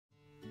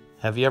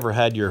Have you ever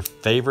had your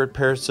favorite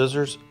pair of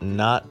scissors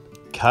not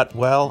cut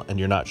well and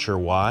you're not sure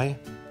why?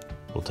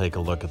 We'll take a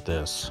look at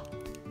this.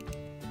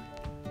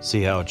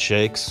 See how it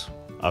shakes?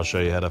 I'll show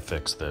you how to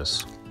fix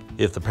this.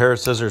 If the pair of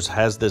scissors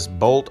has this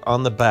bolt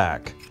on the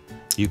back,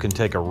 you can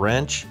take a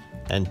wrench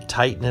and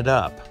tighten it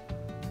up.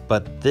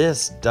 But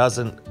this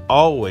doesn't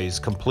always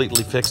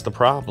completely fix the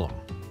problem.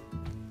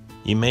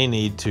 You may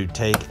need to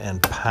take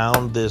and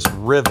pound this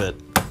rivet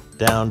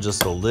down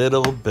just a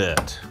little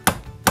bit.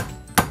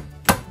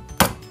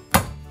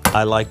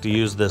 I like to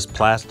use this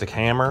plastic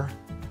hammer,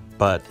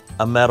 but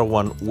a metal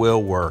one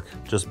will work.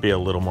 Just be a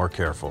little more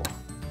careful.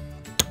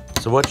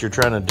 So what you're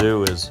trying to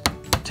do is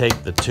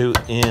take the two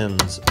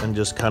ends and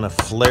just kind of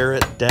flare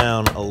it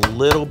down a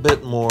little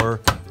bit more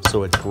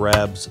so it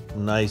grabs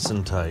nice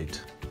and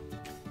tight.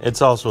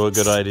 It's also a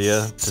good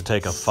idea to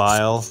take a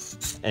file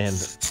and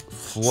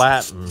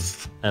flatten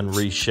and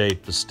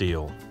reshape the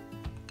steel.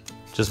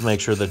 Just make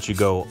sure that you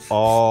go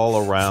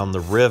all around the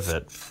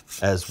rivet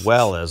as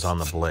well as on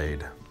the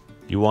blade.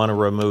 You want to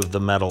remove the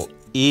metal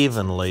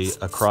evenly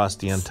across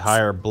the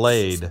entire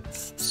blade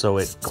so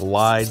it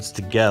glides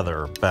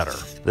together better.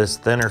 This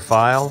thinner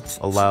file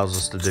allows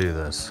us to do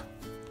this.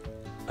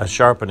 A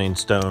sharpening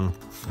stone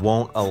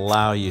won't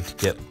allow you to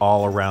get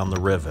all around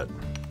the rivet.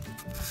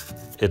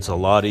 It's a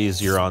lot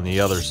easier on the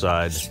other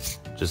side.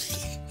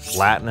 Just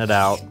flatten it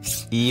out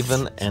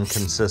even and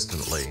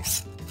consistently.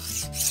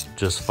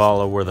 Just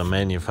follow where the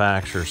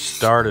manufacturer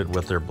started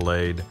with their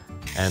blade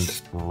and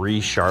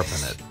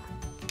resharpen it.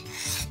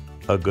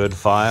 A good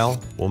file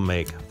will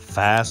make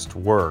fast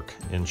work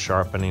in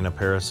sharpening a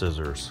pair of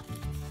scissors.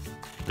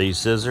 These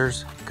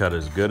scissors cut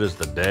as good as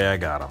the day I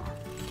got them.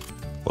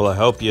 Well, I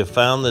hope you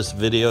found this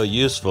video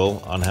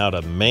useful on how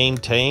to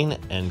maintain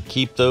and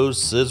keep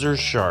those scissors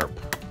sharp.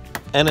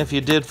 And if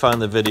you did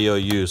find the video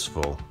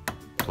useful,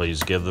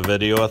 please give the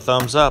video a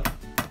thumbs up.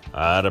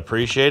 I'd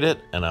appreciate it,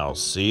 and I'll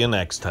see you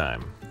next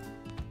time.